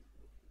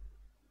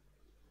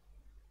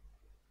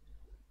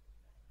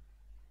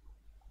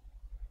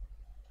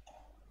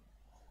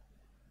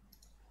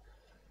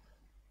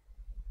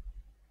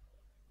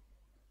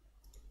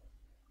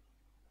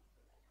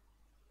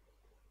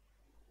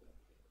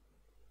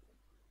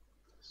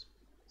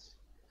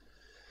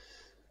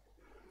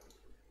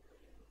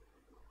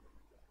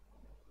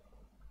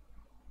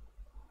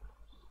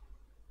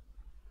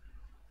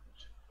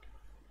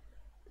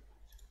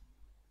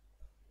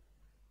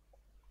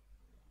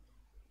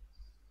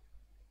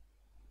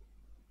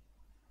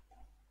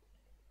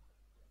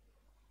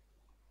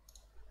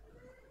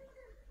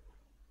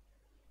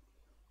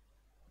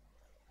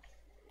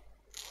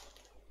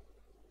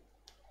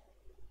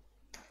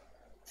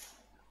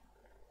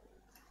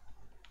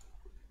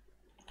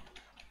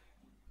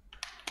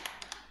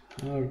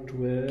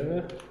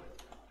 Hardware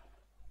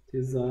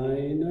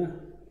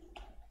design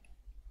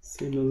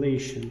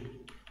simulation.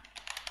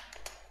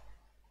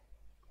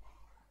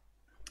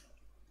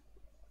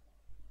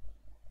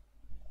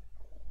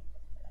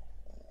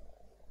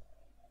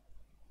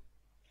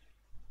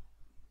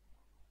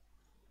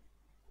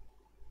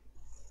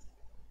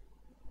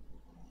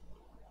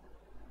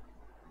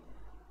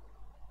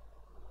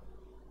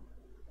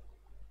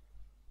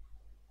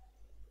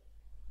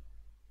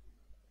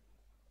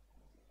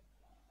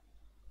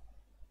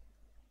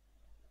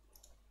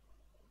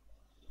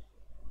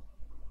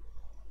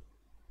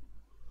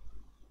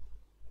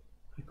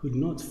 Could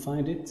not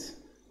find it.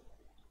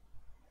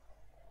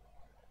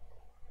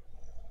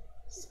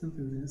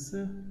 Something this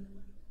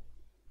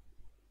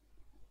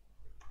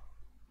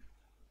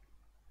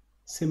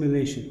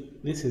simulation.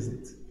 This is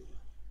it.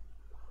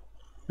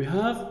 We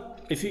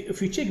have,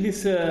 if you check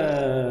this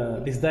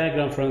this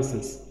diagram, for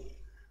instance,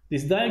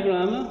 this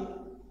diagram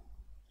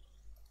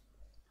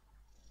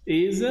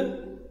is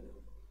a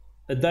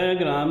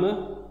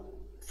diagram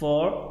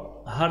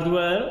for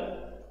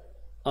hardware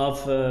of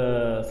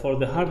for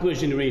the hardware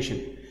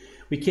generation.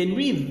 We can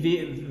read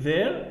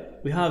there,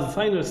 we have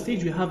final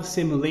stage, we have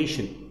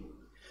simulation.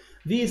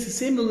 This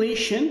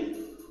simulation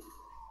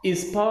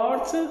is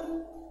part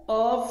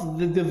of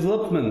the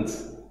development.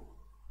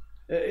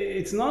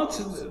 It's not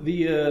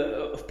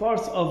the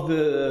part of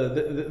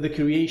the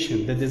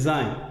creation, the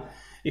design.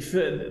 If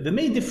the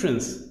main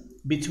difference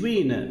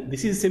between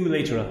this is a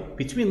simulator,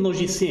 between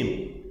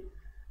Logisim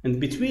and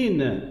between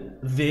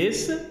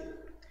this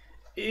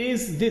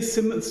is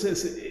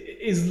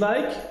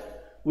like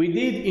we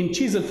did in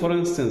Chisel, for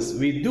instance.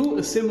 We do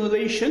a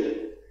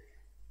simulation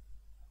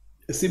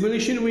A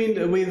simulation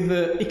with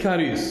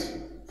Icarus,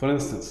 for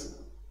instance.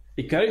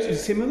 Icarus is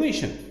a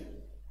simulation.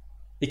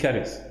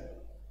 Icarus.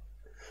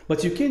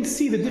 But you can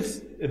see the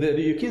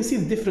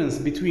difference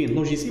between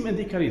Logisim and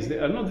Icarus. They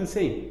are not the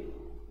same.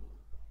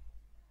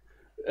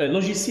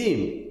 Logisim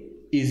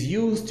is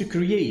used to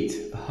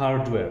create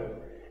hardware.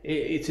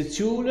 It's a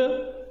tool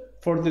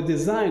for the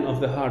design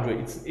of the hardware.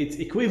 It's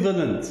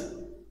equivalent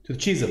to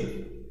chisel.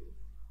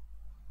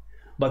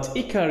 But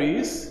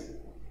Icarus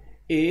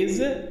is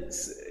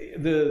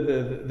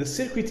the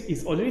circuit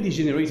is already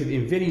generated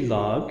in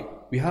Verilog.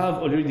 We have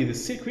already the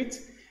circuit,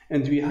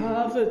 and we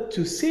have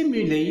to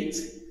simulate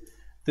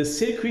the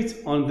circuit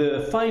on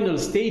the final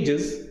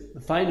stages,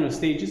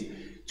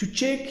 to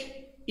check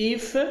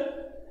if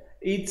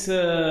it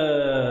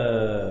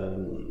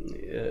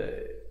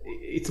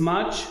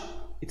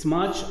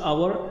match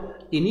our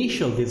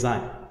initial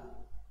design.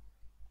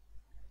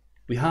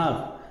 We have,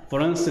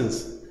 for instance,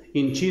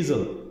 in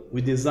chisel,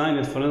 we designed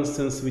a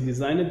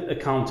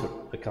counter,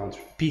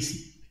 PC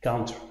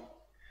counter.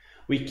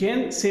 We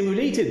can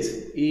simulate it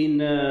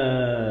in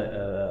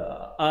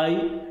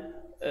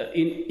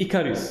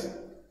Icarus.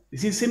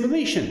 This is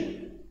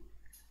simulation.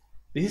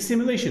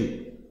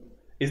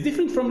 It's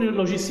different from the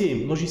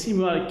Logisim. Logisim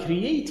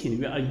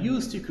we are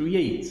used to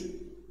create.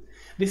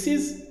 This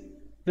is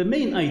the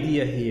main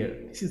idea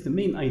here.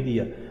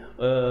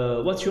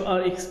 What you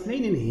are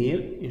explaining here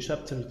in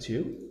chapter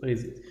 2, what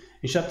is it?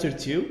 In chapter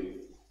 2,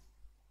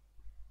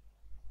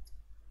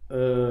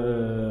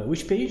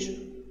 which page?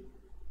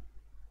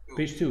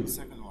 Page 2.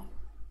 Second one.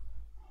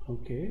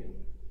 Okay.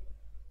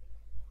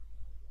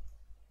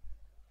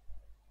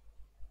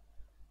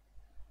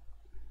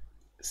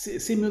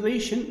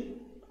 Simulation,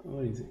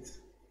 what is it?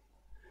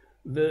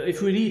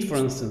 If we read, for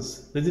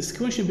instance, the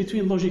distinction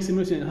between logic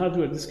simulation and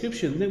hardware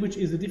description language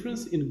is the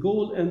difference in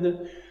goal and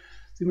the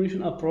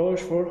simulation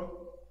approach for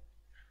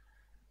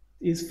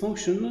is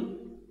functional.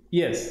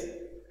 Yes,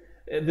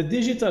 the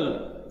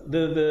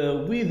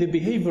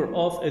behavior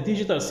of a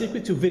digital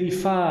circuit to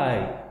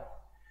verify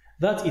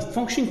that it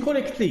functions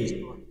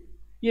correctly.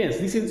 Yes,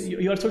 this is,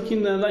 you are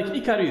talking like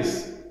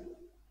Icarus.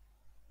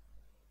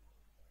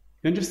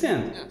 You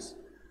understand? Yes.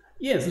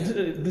 Yes,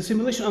 the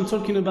simulation I'm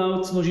talking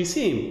about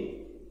Logisim.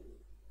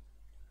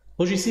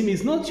 Logisim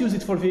is not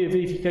used for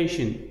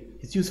verification,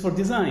 it's used for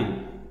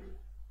design.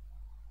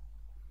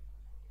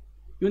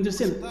 You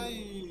understand? Should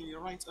I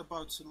write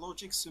about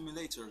logic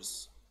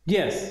simulators?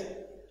 Yes.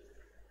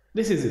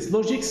 This is it,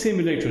 logic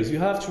simulators. You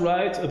have to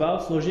write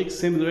about logic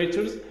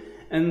simulators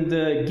and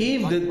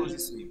give Like the...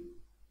 Logisim.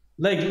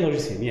 Like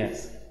Logisim,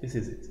 yes. This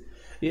is it.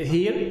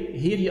 Here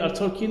you are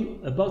talking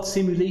about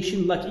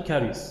simulation like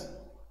Icarus.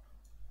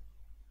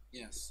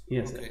 Yes.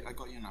 Yes. Okay, I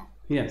got you now.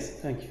 Yes,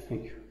 thank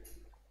you.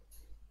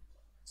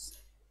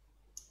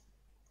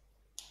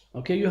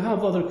 Okay, you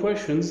have other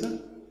questions?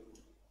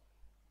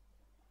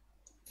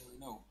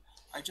 No,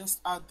 I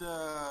just add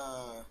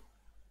the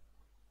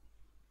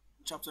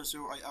chapter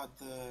 2. I add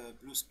the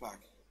blue spec.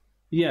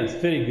 Yes,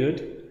 very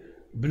good.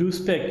 Blue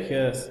spec,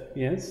 yes.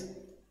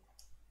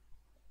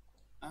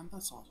 And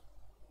that's all.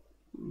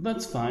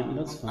 That's fine,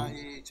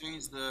 I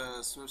changed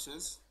the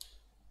sources.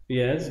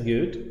 Yes,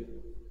 good.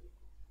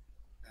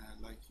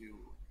 Like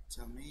you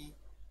tell me,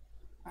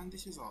 and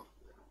this is all.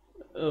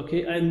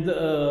 Okay, and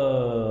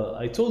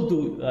I told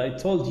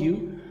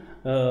you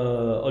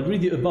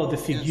already about the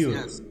figure.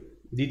 Yes.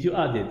 Did you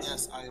add it?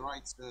 Yes, I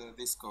write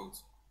this code.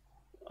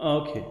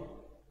 Okay,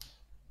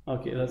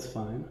 that's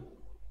fine.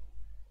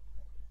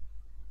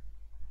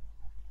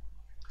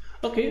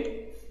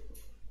 Okay,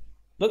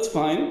 that's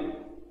fine.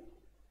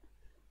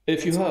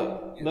 If you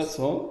have, yes. That's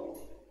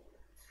all.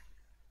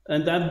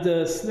 And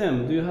Abd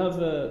Slim, do you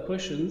have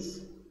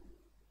questions?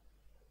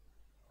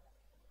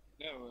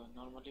 No,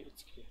 normally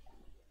it's clear.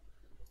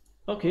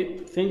 Okay,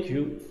 thank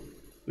you.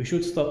 We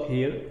should stop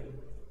here.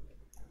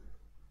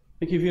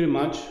 Thank you very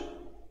much.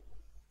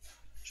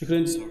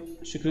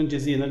 شكرا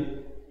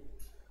جزيلا.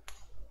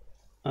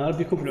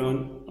 ربي يكون في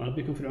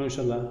العون. إن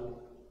شاء الله.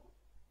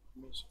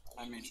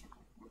 آمين.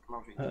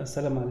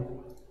 السلام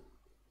عليكم.